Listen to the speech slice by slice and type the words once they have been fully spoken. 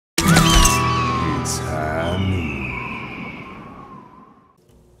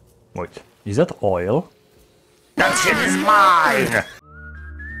Wait, is that oil? That shit is mine!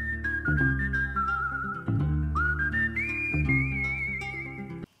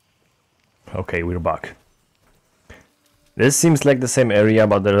 Okay, we're back. This seems like the same area,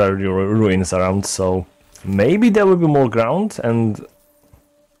 but there are ruins around, so maybe there will be more ground. And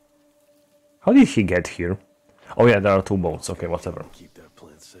how did he get here? Oh yeah, there are two boats. Okay, whatever. Keep that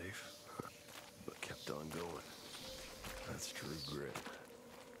plan safe, but kept on going. That's true grit.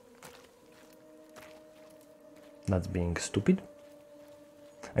 That's being stupid.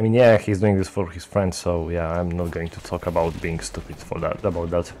 I mean, yeah, he's doing this for his friends, so yeah, I'm not going to talk about being stupid for that. About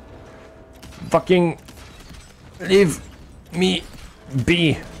that. Fucking leave me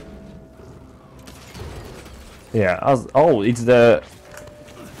be. Yeah. Oh, it's the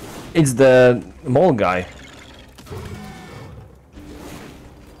mole guy.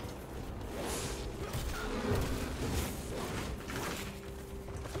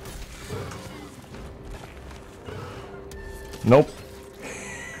 Nope.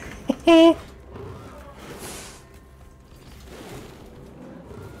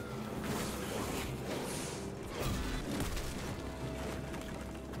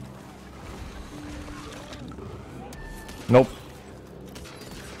 Nope.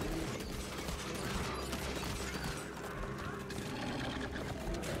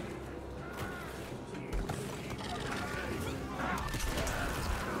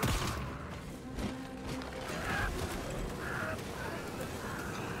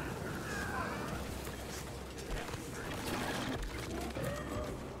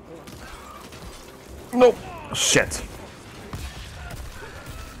 Nope. Shit.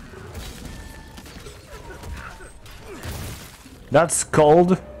 That's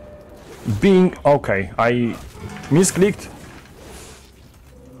called being... Okay, I misclicked.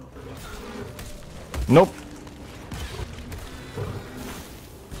 Nope.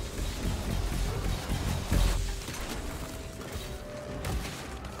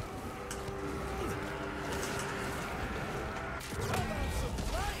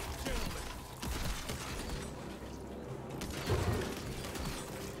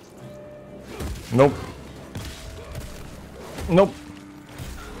 Nope. Nope.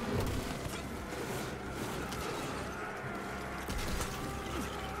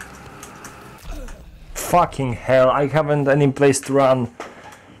 Fucking hell, I haven't any place to run.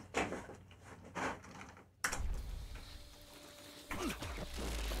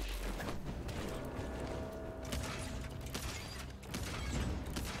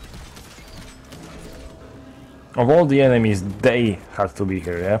 Of all the enemies, they have to be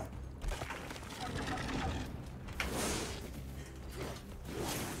here, yeah?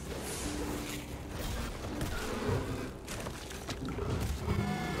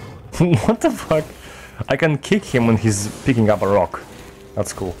 What the fuck? I can kick him when he's picking up a rock.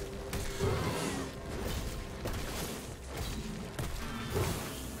 That's cool.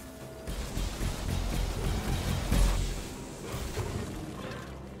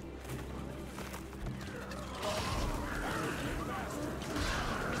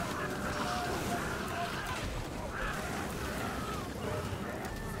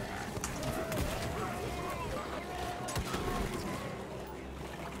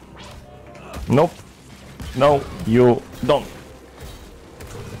 Nope. No, you don't.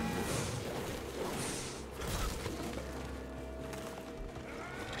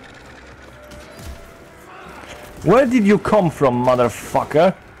 Where did you come from,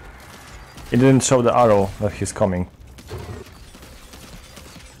 motherfucker? It didn't show the arrow that he's coming.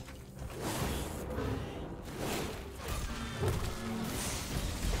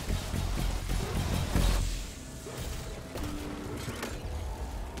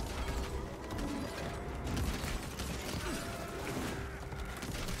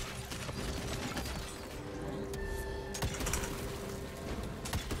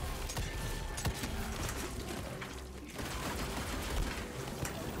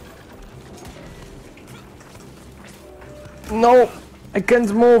 No, I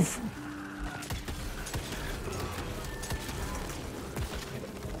can't move.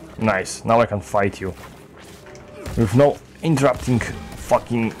 Nice, now I can fight you. With no interrupting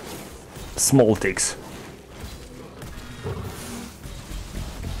fucking small ticks.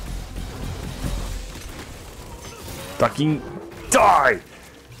 Fucking die!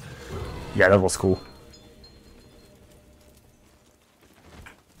 Yeah, that was cool.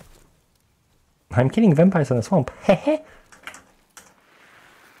 I'm killing vampires in a swamp. Hehe.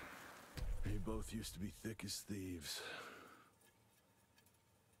 We both used to be thick as thieves.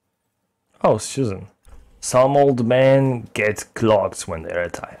 Oh, Susan. Some old men get clogs when they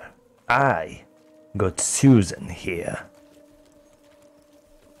retire. I got Susan here.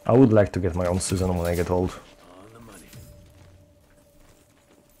 I would like to get my own season when I get old. On the money.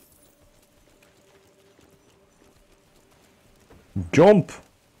 Jump!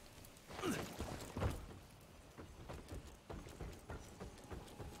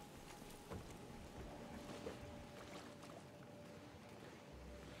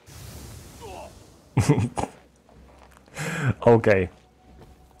 Okay.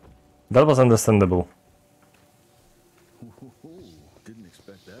 That was understandable. Didn't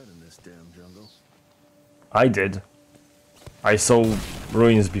expect that in this damn jungle. I did. I saw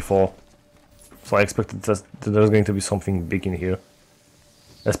ruins before. So I expected that there's going to be something big in here.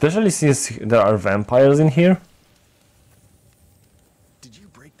 Especially since there are vampires in here. Did you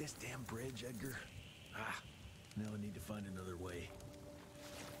break this damn bridge, Edgar? Ah, now I need to find another way.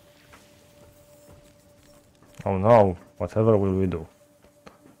 Oh no, whatever will we do?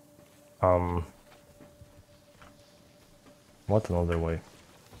 What another way?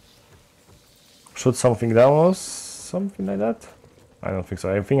 Shoot something down or something like that? I don't think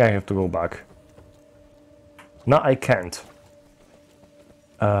so. I think I have to go back. No, I can't.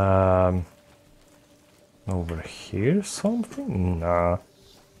 Over here something? Nah.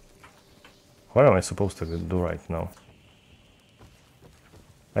 What am I supposed to do right now?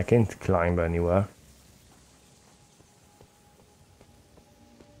 I can't climb anywhere.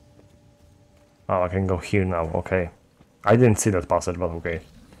 Oh, I can go here now, okay. I didn't see that passage, but okay.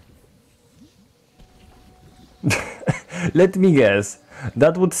 Let me guess.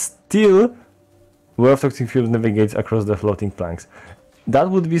 That would still... Worth Toxic Fuel navigates across the floating planks. That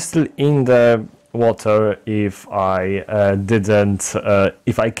would be still in the water if I didn't...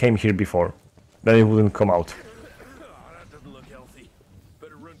 if I came here before. Then it wouldn't come out. That doesn't look healthy.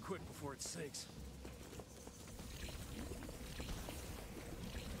 Better run quick before it sinks.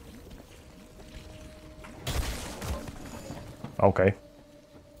 Okay.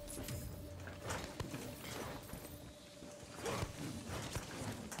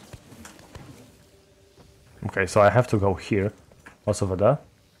 Okay, so I have to go here. What's over there?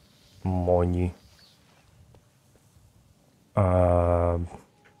 Money.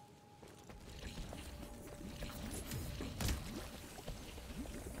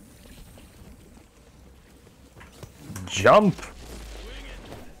 Jump!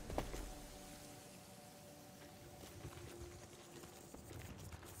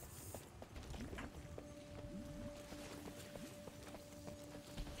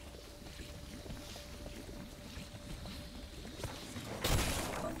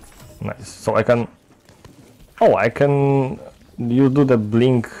 Nice. So I can... Oh, I can... You do the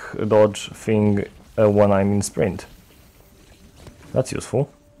blink dodge thing when I'm in sprint. That's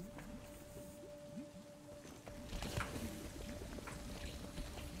useful.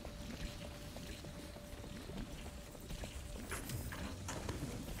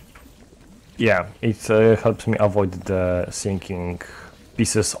 Yeah, it helps me avoid the sinking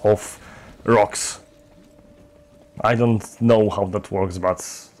pieces of rocks. I don't know how that works,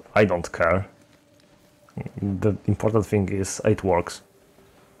 but I don't care. The important thing is it works.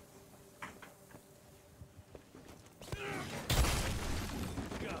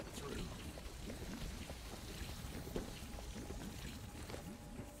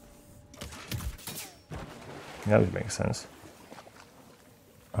 Yeah, it makes sense.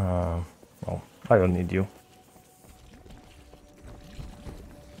 Oh, I don't need you.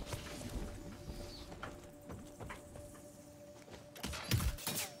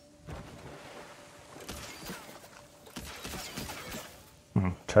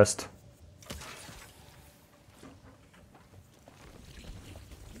 Chest.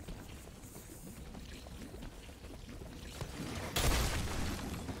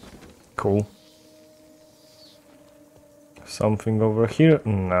 Cool. Something over here?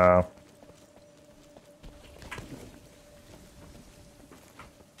 Nah.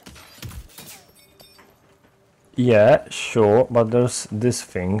 Yeah, sure, but there's this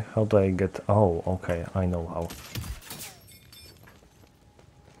thing. How do I get... Oh, okay, I know how.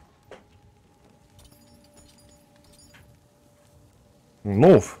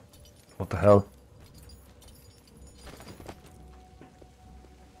 Move! What the hell?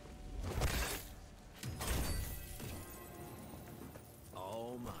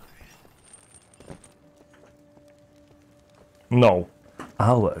 Oh my. No.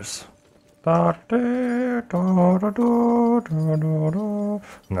 Hours. No.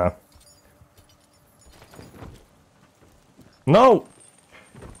 No!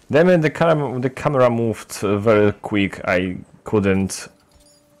 Damn it, the camera moved very quick. I couldn't...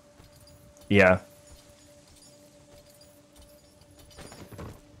 Yeah.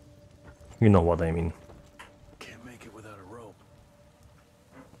 You know what I mean. Can't make it without a rope.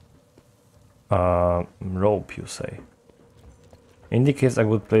 Rope, you say. Indicates a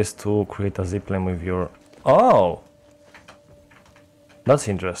good place to create a zipline with your... Oh! That's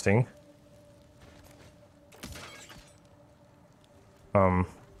interesting.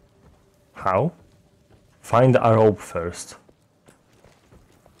 How? Find a rope first.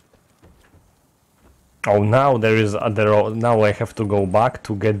 Oh, now there is the rope. Now I have to go back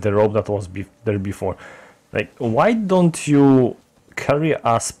to get the rope that was there before. Like, why don't you carry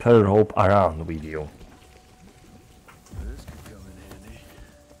a spare rope around with you? This could come in handy.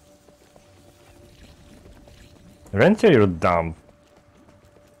 Rentier, you're dumb.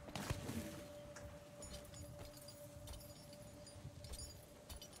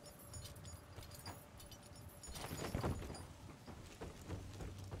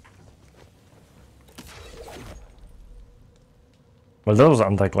 Well, that was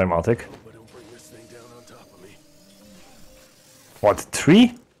anticlimactic. But don't bring this thing down on top of me. What,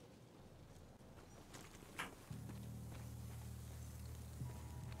 3?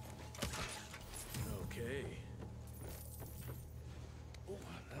 Okay. Oh,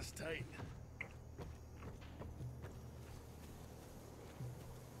 that's tight.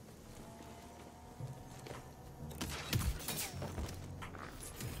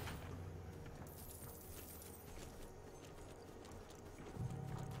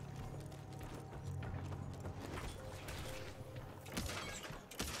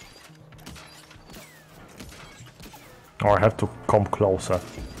 Oh, I have to come closer.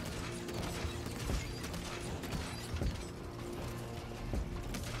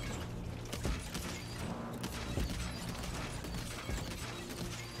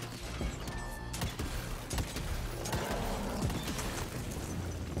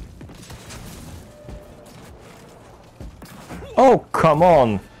 Oh, come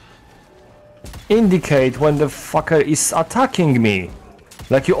on! Indicate when the fucker is attacking me!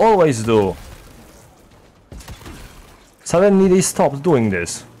 Like you always do. Suddenly they stopped doing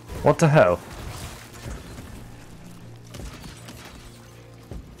this. What the hell?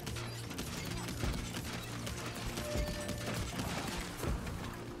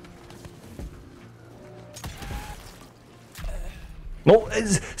 No,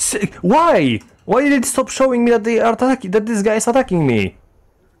 why? Why did it stop showing me that they are attacking? That this guy is attacking me?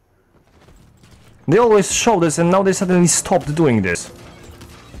 They always show this, and now they suddenly stopped doing this.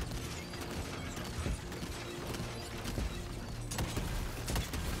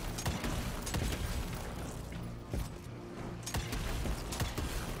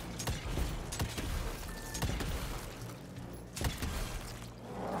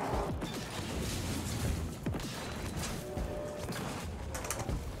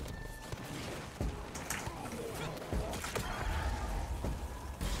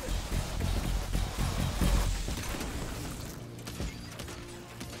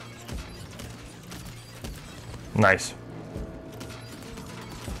 Nice.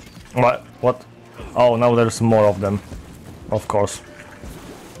 What? What? Oh, now there's more of them. Of course.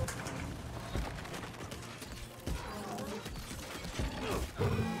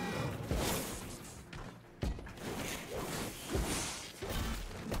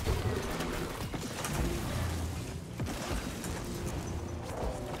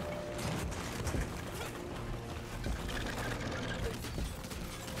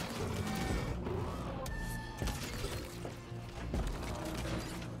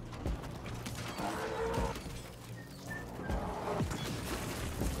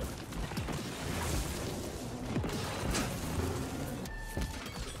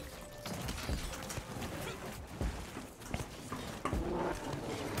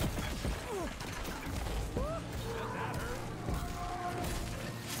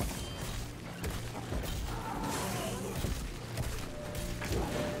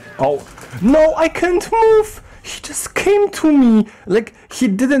 Oh, no, I can't move! He just came to me! Like, he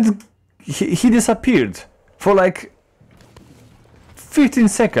didn't... He disappeared for like 15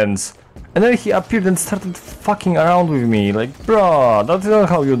 seconds. And then he appeared and started fucking around with me. Like, bruh, that's not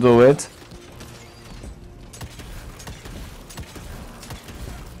how you do it.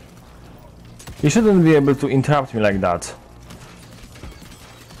 You shouldn't be able to interrupt me like that.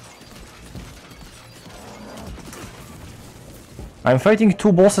 I'm fighting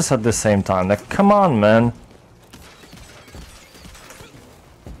 2 bosses at the same time, like, come on, man.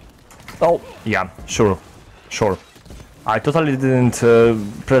 Oh, yeah, sure, sure. I totally didn't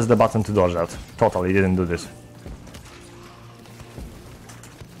press the button to dodge that. Totally didn't do this.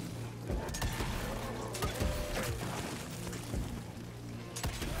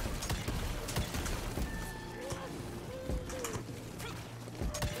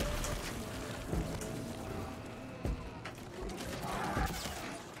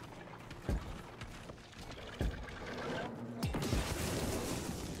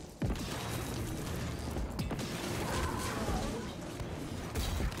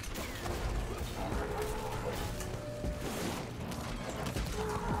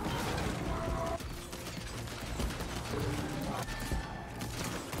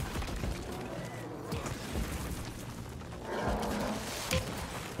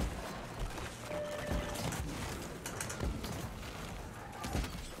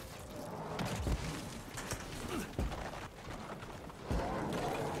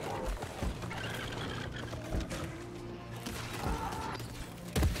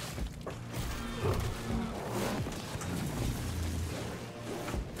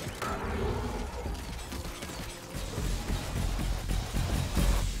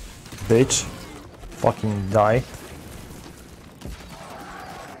 bitch. Fucking die.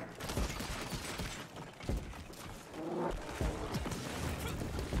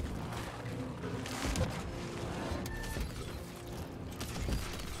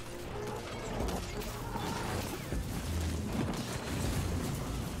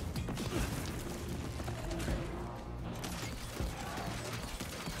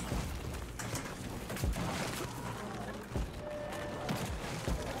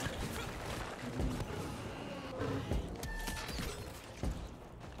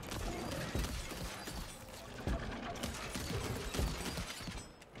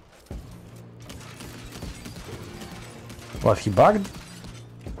 What, he bugged?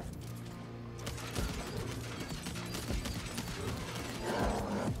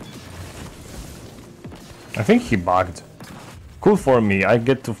 I think he bugged. Cool for me, I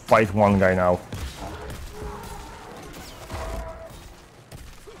get to fight one guy now.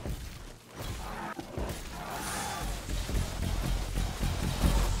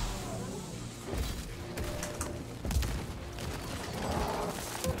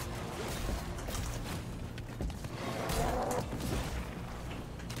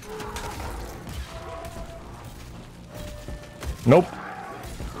 Nope.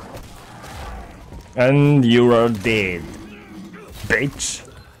 And you are dead, bitch.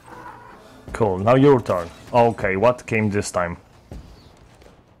 Cool, now your turn. Okay, what came this time?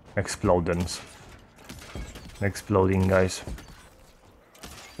 Explosions. Exploding guys.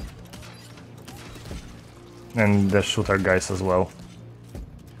 And the shooter guys as well.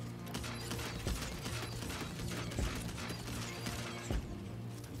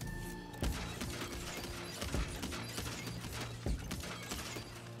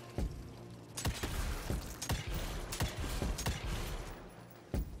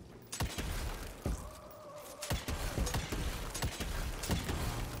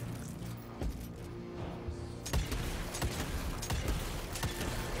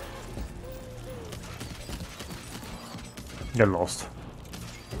 You're lost.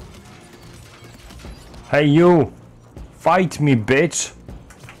 Hey you! Fight me, bitch!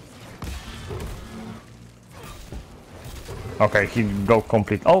 Okay, he go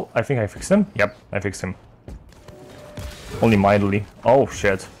complete. Oh, I think I fixed him. Yep, I fixed him. Only mildly. Oh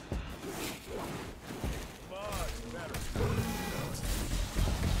shit.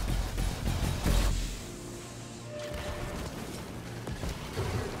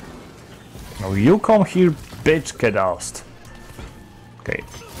 Now you come here, bitch, get lost. Okay.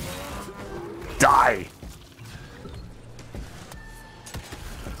 Die!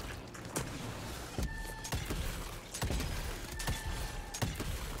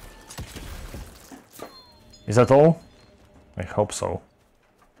 Is that all? I hope so.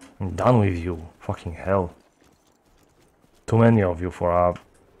 I'm done with you. Fucking hell. Too many of you for a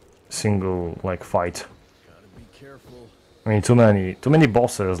single, like, fight. I mean, too many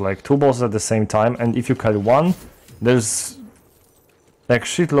bosses, like 2 bosses at the same time, and if you kill one, there's like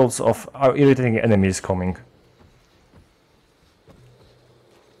shitloads of irritating enemies coming.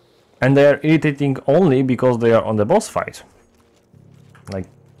 And they are irritating only because they are on the boss fight. Like,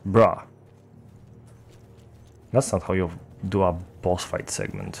 bruh. That's not how you do a boss fight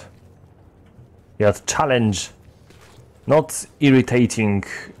segment. You have challenge, not irritating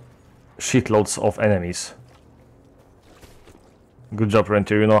shitloads of enemies. Good job,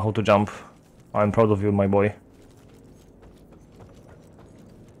 Rentier, you know how to jump. I'm proud of you, my boy.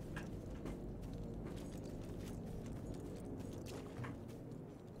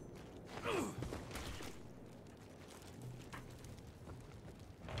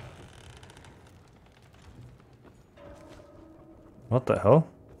 What the hell?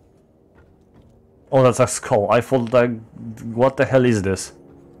 Oh, that's a skull. I thought, like, what the hell is this?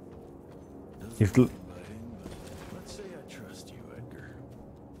 If Let's say I trust you, Edgar.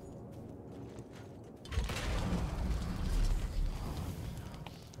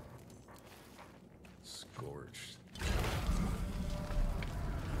 Scorched.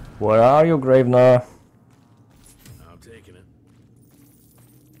 Where are you, Gravener? I'm taking it.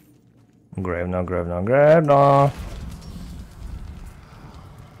 Gravener, Gravener, Gravener.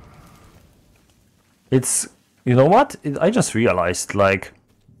 It's, you know what? I just realized, like,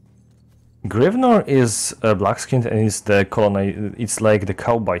 Gravener is black-skinned and it's the colony. It's like the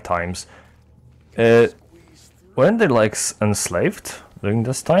cowboy times. Weren't they like enslaved during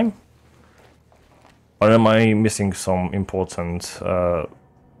this time? Or am I missing some important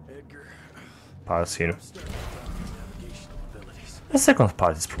parts here? The second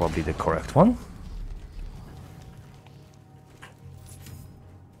part is probably the correct one.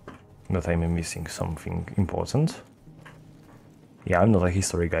 That I'm missing something important. Yeah, I'm not a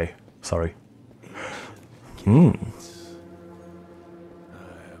history guy. Sorry. I have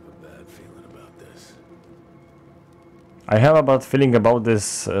a bad feeling about this. I have a bad feeling about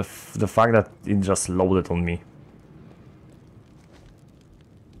this, the fact that it just loaded on me.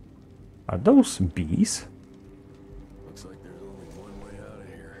 Are those bees? Looks like there's only one way out of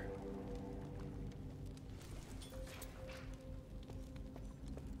here.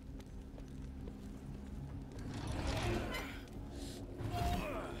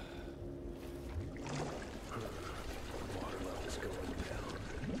 Water level's going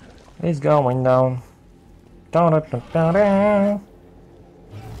down. It's going down. Da-da-da-da-da.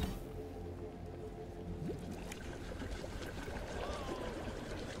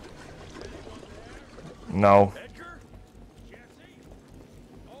 No. Edgar? Jesse?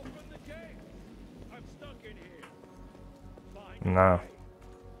 Open the gate. I'm stuck in here. Fine. No.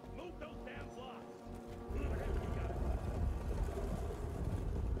 Move those damn blocks.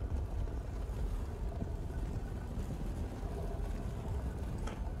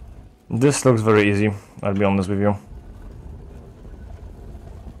 This looks very easy, I'll be honest with you.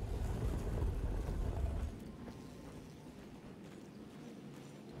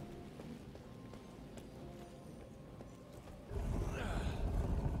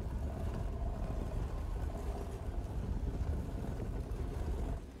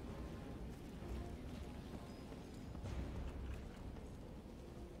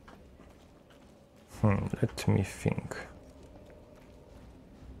 Let me think.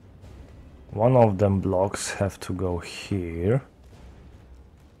 One of them blocks have to go here.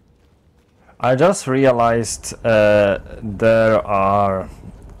 I just realized there are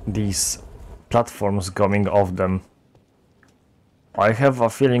these platforms going off them. I have a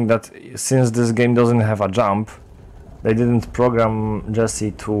feeling that since this game doesn't have a jump, they didn't program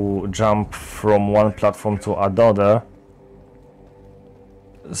Jesse to jump from one platform to another.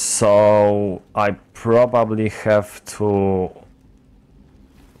 So I probably have to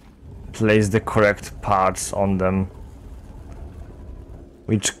place the correct parts on them,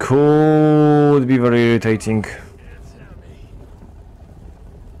 which could be very irritating.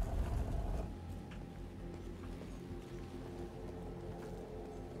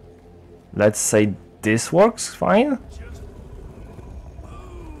 Let's say this works fine.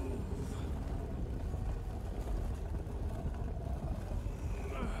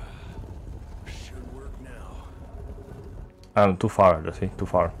 Should work now. Too far, Jesse, too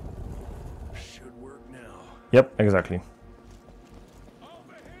far. Should work now. Yep, exactly.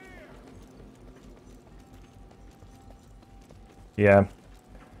 Yeah.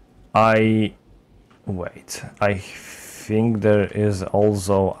 Wait, I think there is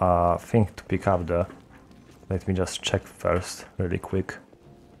also a thing to pick up there. Let me just check first, really quick.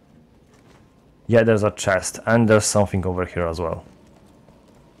 Yeah, there's a chest, and there's something over here as well.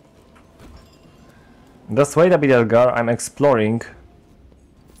 Just wait a bit, Edgar, I'm exploring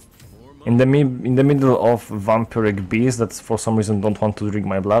in the middle of vampiric bees that for some reason don't want to drink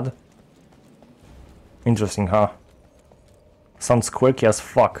my blood. Interesting, huh? Sounds quirky as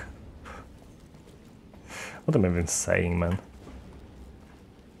fuck. What am I even saying, man?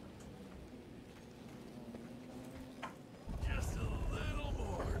 Just a little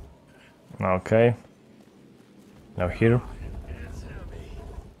more. Okay. Now here. It's heavy.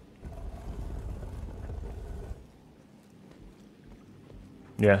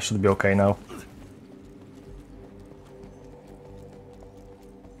 Yeah, should be okay now.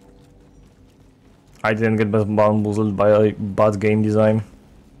 I didn't get bamboozled by a bad game design.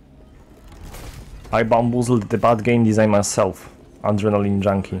 I bamboozled the bad game design myself. Adrenaline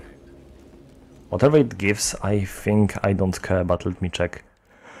junkie. Whatever it gives, I think I don't care, but let me check.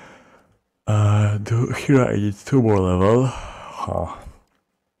 Here I need 2 more level. Huh.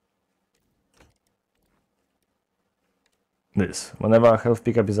 This. Whenever a health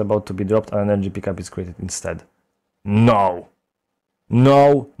pickup is about to be dropped, an energy pickup is created instead. No!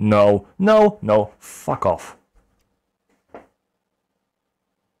 No, no, no, no, fuck off.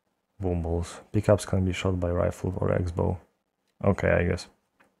 Boom balls. Pickups can be shot by rifle or X-bow. Okay, I guess.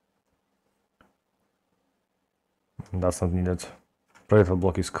 That's not needed. Predator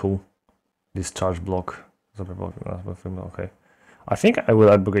block is cool. Discharge block. Okay. I think I will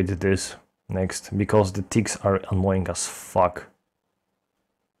upgrade this next, because the ticks are annoying as fuck.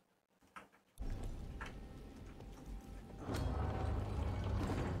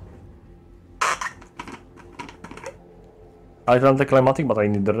 I felt anticlimactic, but I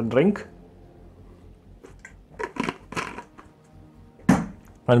need a drink.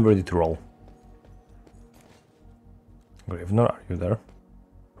 I'm ready to roll. Gravener, are you there?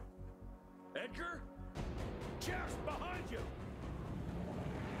 Edgar? Jeff, behind you.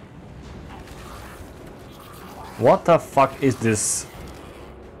 What the fuck is this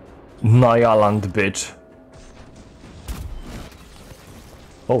Nyaland bitch?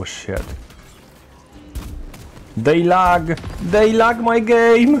 Oh shit. They lag my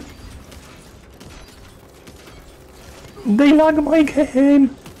game. They lag my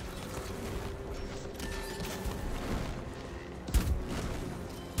game.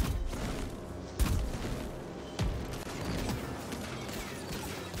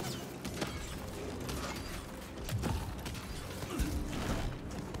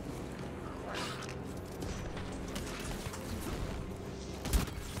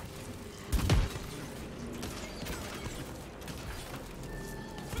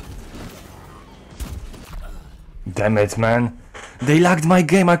 Damn it, man. They lagged my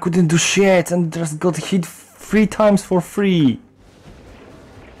game, I couldn't do shit and just got hit 3 times for free.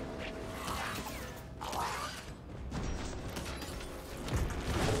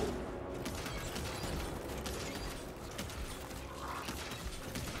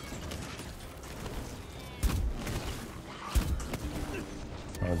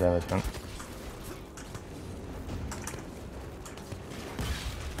 Oh, damn it, man.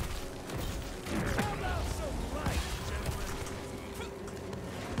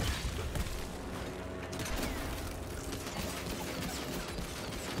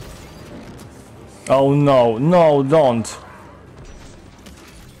 Oh no, no, don't.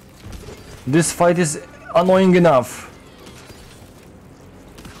 This fight is annoying enough.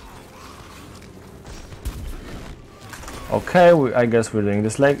 Okay, I guess we're doing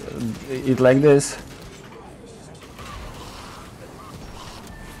this like this.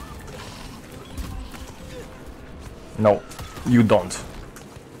 No, you don't.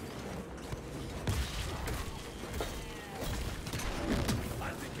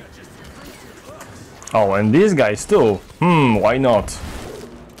 Oh, and these guys too. Why not?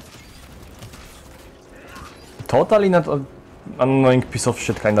 Totally not an annoying piece of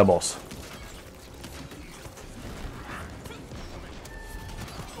shit kinda boss.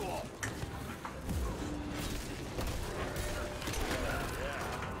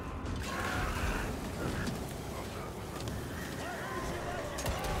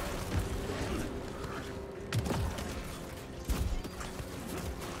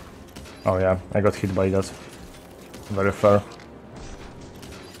 Oh yeah, I got hit by that. Very fair.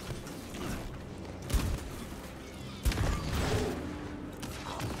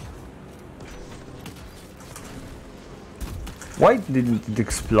 Why didn't it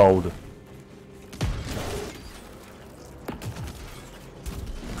explode?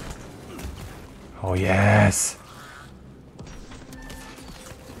 Oh yes!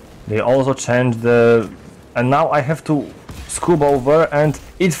 They also changed the... And now I have to scoop over and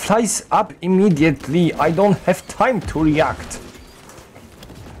it flies up immediately. I don't have time to react.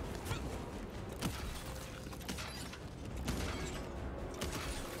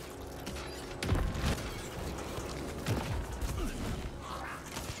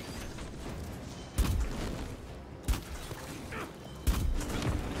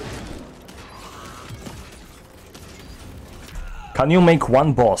 Can you make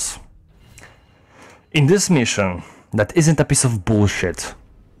one boss in this mission that isn't a piece of bullshit?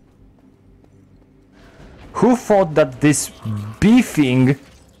 Who thought that this beefing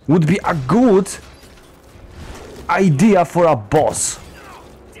would be a good idea for a boss?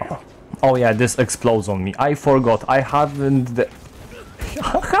 Oh yeah, this explodes on me. I forgot. I haven't...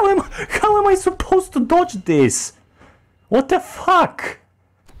 How am I supposed to dodge this? What the fuck?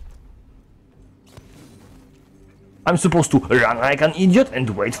 I'm supposed to run like an idiot and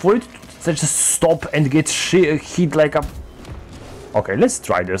wait for it to just stop and get hit like a... Okay, let's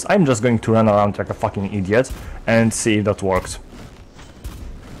try this. I'm just going to run around like a fucking idiot and see if that works.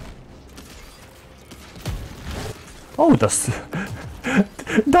 Oh, that's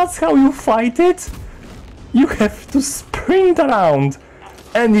how you fight it? You have to sprint around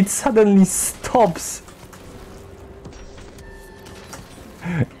and it suddenly stops.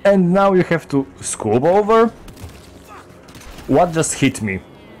 And now you have to scoop over. What just hit me?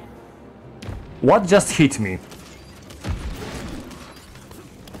 What just hit me?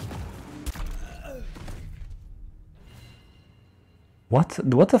 What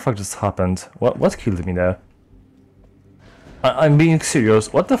the fuck just happened? What killed me there? I'm being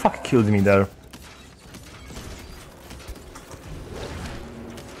serious. What the fuck killed me there?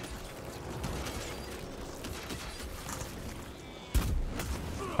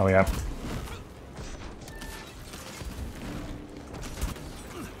 Oh yeah.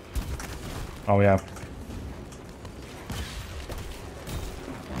 Oh yeah.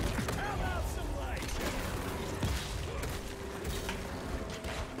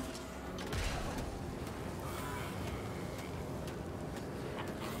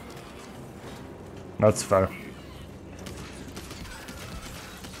 That's fair.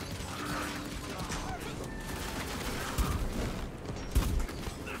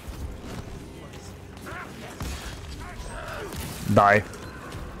 Die.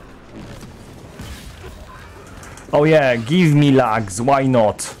 Oh yeah, give me lags, why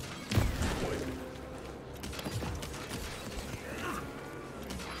not?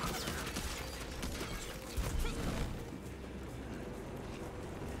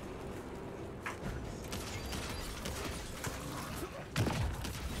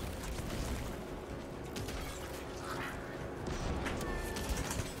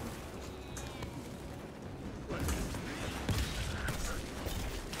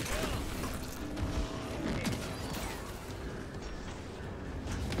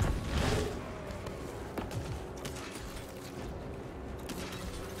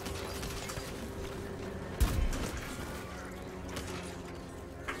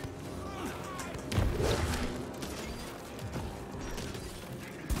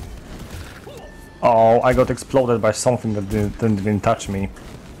 Oh, I got exploded by something that didn't even touch me.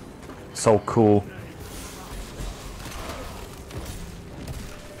 So cool.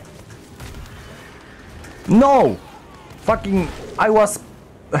 No! Fucking...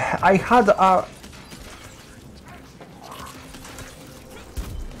 I had a...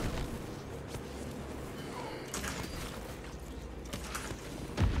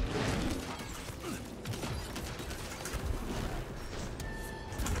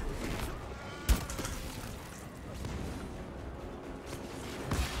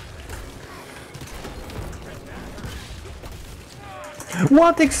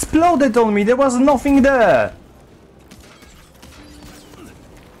 What exploded on me? There was nothing there!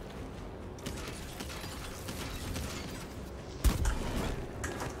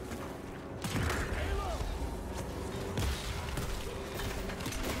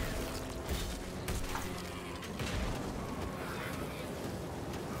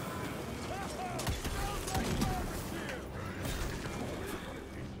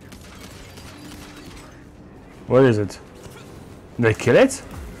 Where is it? Did they kill it?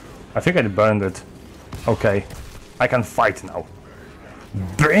 I think I burned it. Okay. I can fight now.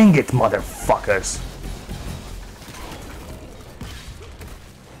 Bring it, motherfuckers!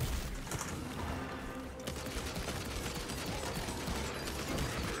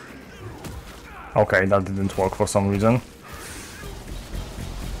 Okay, that didn't work for some reason.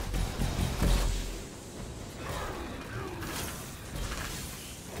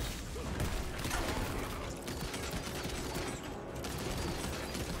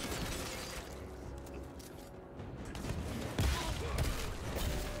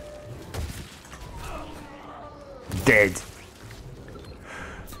 Dead.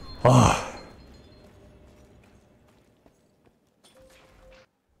 Oh.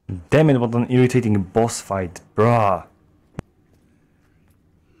 Damn it, what an irritating boss fight, bruh.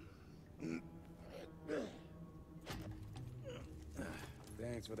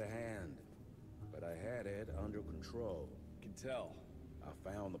 Thanks for the hand, but I had it under control. Can tell. I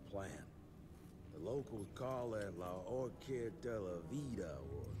found the plan. The locals call it La Orchid de la Vida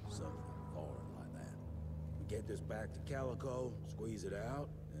or something foreign like that. We get this back to Calico, squeeze it out,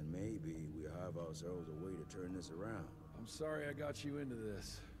 and maybe we have ourselves a way to turn this around. I'm sorry I got you into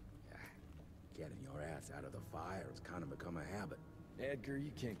this. Getting your ass out of the fire has kind of become a habit. Edgar,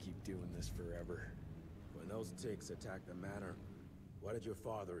 you can't keep doing this forever. When those ticks attacked the manor, what did your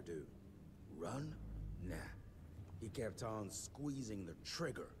father do? Run? Nah. He kept on squeezing the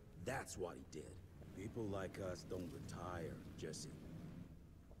trigger. That's what he did. People like us don't retire, Jesse.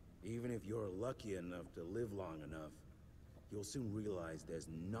 Even if you're lucky enough to live long enough, you'll soon realize there's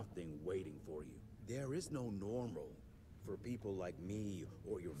nothing waiting for you. There is no normal for people like me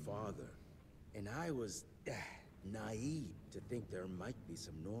or your father. And I was naive to think there might be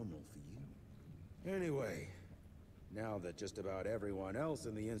some normal for you. Anyway, now that just about everyone else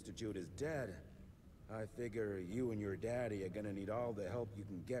in the Institute is dead, I figure you and your daddy are gonna need all the help you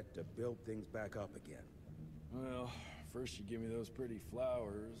can get to build things back up again. Well, first you give me those pretty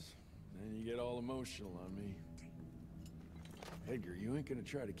flowers, then you get all emotional on me. Edgar, you ain't gonna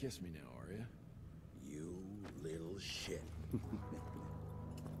try to kiss me now, are you? You little shit.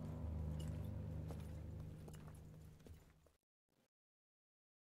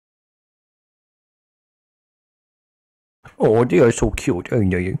 Oh, they are so cute,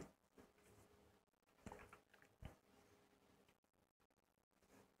 aren't they?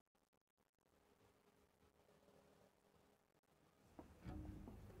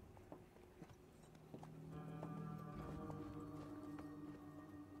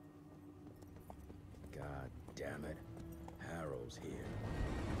 God damn it. Harrow's here.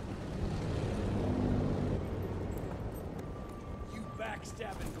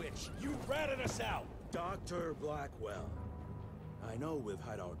 backstabbing witch! You ratted us out! Dr. Blackwell, I know we've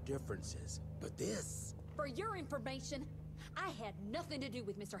had our differences, but this... For your information, I had nothing to do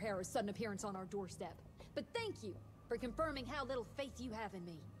with Mr. Harrow's sudden appearance on our doorstep. But thank you for confirming how little faith you have in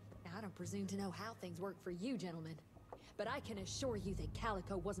me. Now, I don't presume to know how things work for you, gentlemen. But I can assure you that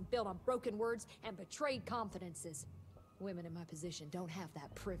Calico wasn't built on broken words and betrayed confidences. Women in my position don't have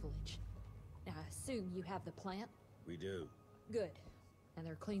that privilege. Now, I assume you have the plant? We do. Good. And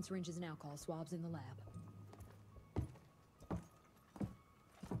there are clean syringes and alcohol swabs in the lab.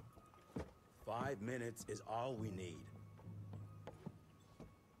 5 minutes is all we need.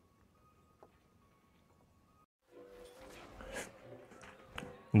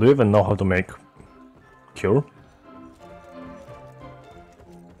 Do you even know how to make cure?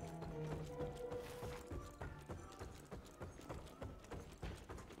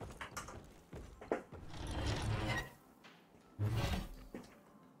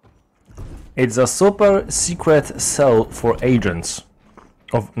 It's a super secret cell for agents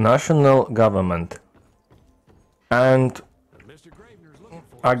of national government, and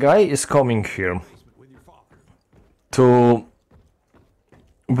a guy is coming here to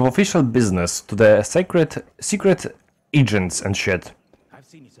official business to the secret agents and shit. I've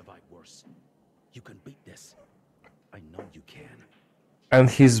seen you survive worse. You can beat this. I know you can. And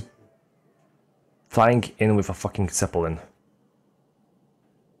he's flying in with a fucking zeppelin.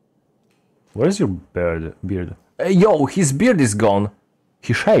 Where's your beard? Yo, his beard is gone.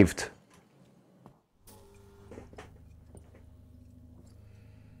 He shaved.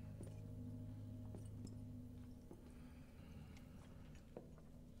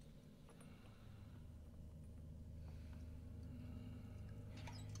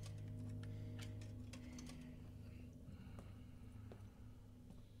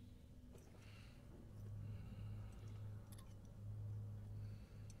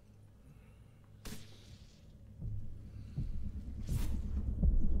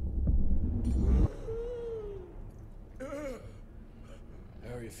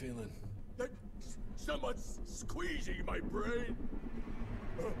 How are you feeling? Someone's squeezing my brain.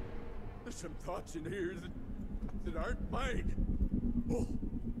 There's some thoughts in here that aren't mine. Oh,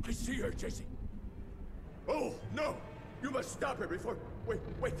 I see her, Jesse. Oh, no! You must stop her before... Wait.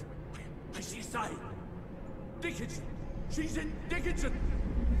 I see a sign. Dickinson! She's in Dickinson!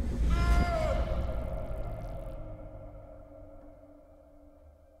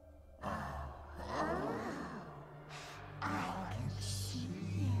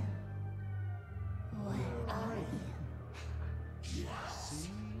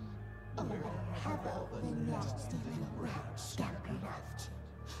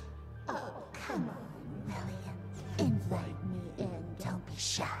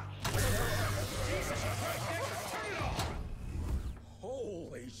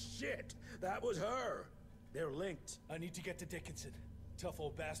 Holy shit! That was her! They're linked. I need to get to Dickinson. Tough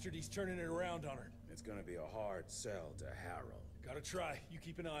old bastard, he's turning it around on her. It's gonna be a hard sell to Harrow. Gotta try. You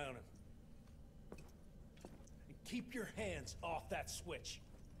keep an eye on him. And keep your hands off that switch.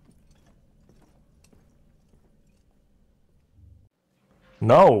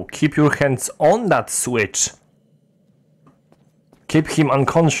 No, keep your hands on that switch. Keep him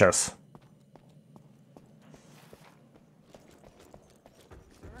unconscious.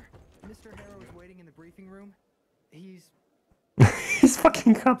 Sir, Mr. Harrow is waiting in the briefing room. He's He's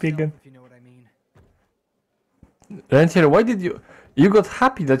fucking happy again. if you know what I mean. Rentier, why did you... You got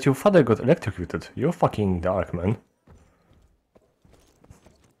happy that your father got electrocuted. You're fucking dark, man.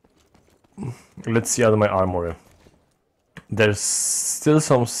 Let's see out of my armory. There's still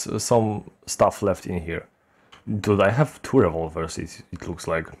some stuff left in here. Dude, I have 2 revolvers, it looks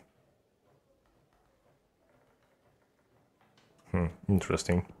like.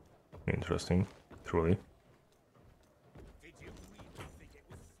 Interesting. Interesting. Truly. Did you really think it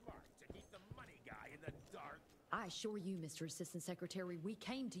was smart to keep the money guy in the dark? I assure you, Mr. Assistant Secretary, we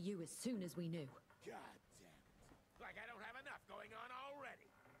came to you as soon as we knew. God damn it. Like I don't have enough going on already.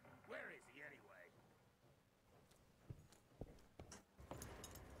 Where is he anyway?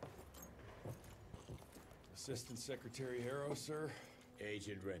 Assistant Secretary Harrow, sir?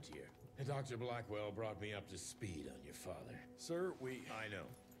 Agent Rentier. Dr. Blackwell brought me up to speed on your father. Sir, I know.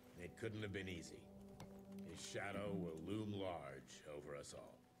 It couldn't have been easy. His shadow will loom large over us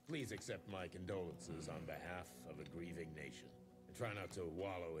all. Please accept my condolences on behalf of a grieving nation. And try not to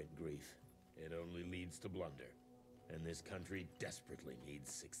wallow in grief. It only leads to blunder. And this country desperately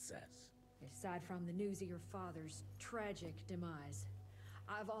needs success. Aside from the news of your father's tragic demise,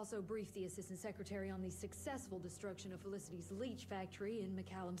 I've also briefed the Assistant Secretary on the successful destruction of Felicity's leech factory in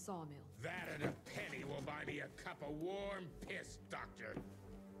McCallum Sawmill. That and a penny will buy me a cup of warm piss, Doctor.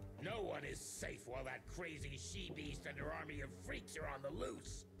 No one is safe while that crazy she-beast and her army of freaks are on the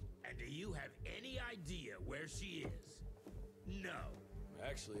loose. And do you have any idea where she is? No.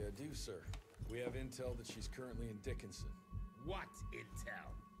 Actually, I do, sir. We have intel that she's currently in Dickinson. What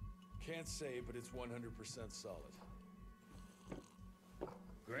intel? Can't say, but it's 100% solid.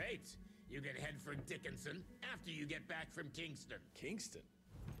 Great. You can head for Dickinson after you get back from Kingston. Kingston?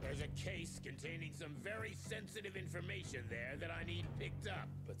 There's a case containing some very sensitive information there that I need picked up.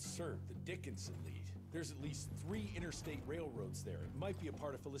 But sir, the Dickinson lead. There's at least 3 interstate railroads there. It might be a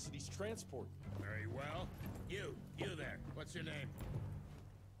part of Felicity's transport. Very well. You there. What's your name?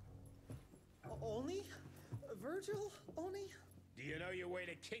 Only? Virgil? Only? Do you know your way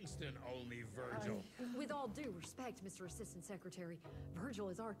to Kingston, only Virgil? With all due respect, Mr. Assistant Secretary, Virgil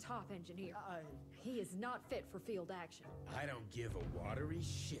is our top engineer. He is not fit for field action. I don't give a watery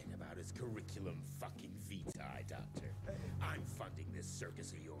shit about his curriculum fucking vitae, Doctor. I'm funding this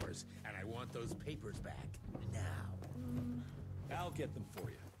circus of yours, and I want those papers back now. I'll get them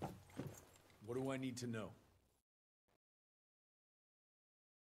for you. What do I need to know?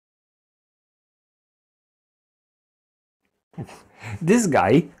 This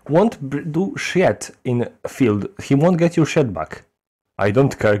guy won't do shit in field. He won't get your shit back. I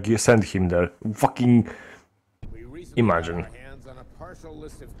don't care. Send him there. Fucking imagine. Got our hands on a partial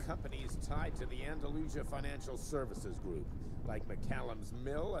list of companies tied to the Andalusia Financial Services Group, like McCallum's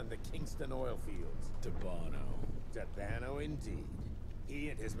Mill and the Kingston oil fields. Debano indeed. He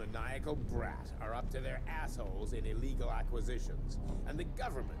and his maniacal brat are up to their assholes in illegal acquisitions, and the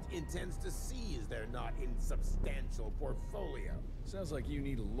government intends to seize their not insubstantial portfolio. Sounds like you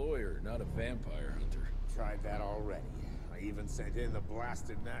need a lawyer, not a vampire hunter. Tried that already. I even sent in the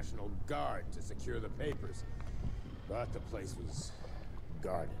blasted National Guard to secure the papers, but the place was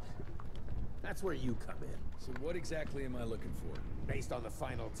guarded. That's where you come in. So what exactly am I looking for? Based on the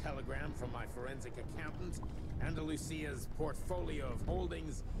final telegram from my forensic accountant, Andalusia's portfolio of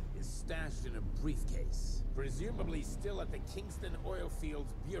holdings is stashed in a briefcase, presumably still at the Kingston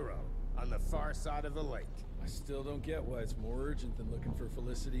Oilfields Bureau on the far side of the lake. I still don't get why it's more urgent than looking for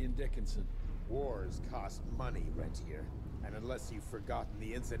Felicity and Dickinson. Wars cost money, Rentier. And unless you've forgotten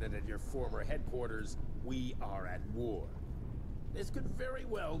the incident at your former headquarters, we are at war. This could very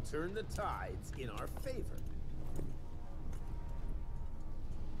well turn the tides in our favor.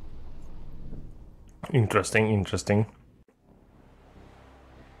 Interesting, interesting.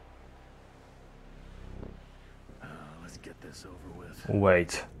 Let's get this over with.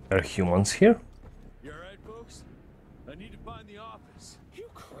 Wait, are humans here? You alright, folks? I need to find the office. You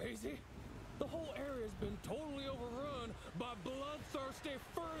crazy? The whole area's been totally overrun by bloodthirsty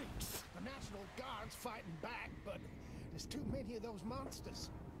freaks. The National Guard's fighting back, but there's too many of those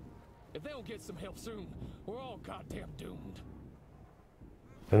monsters. If they don't get some help soon, we're all goddamn doomed.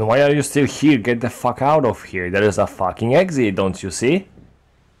 Then why are you still here? Get the fuck out of here. There is a fucking exit, don't you see?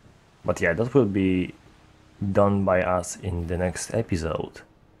 But yeah, that will be done by us in the next episode.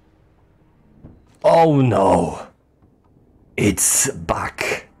 Oh no! It's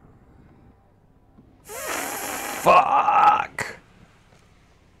back! Fuck!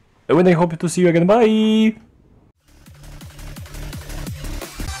 And I hope to see you again. Bye!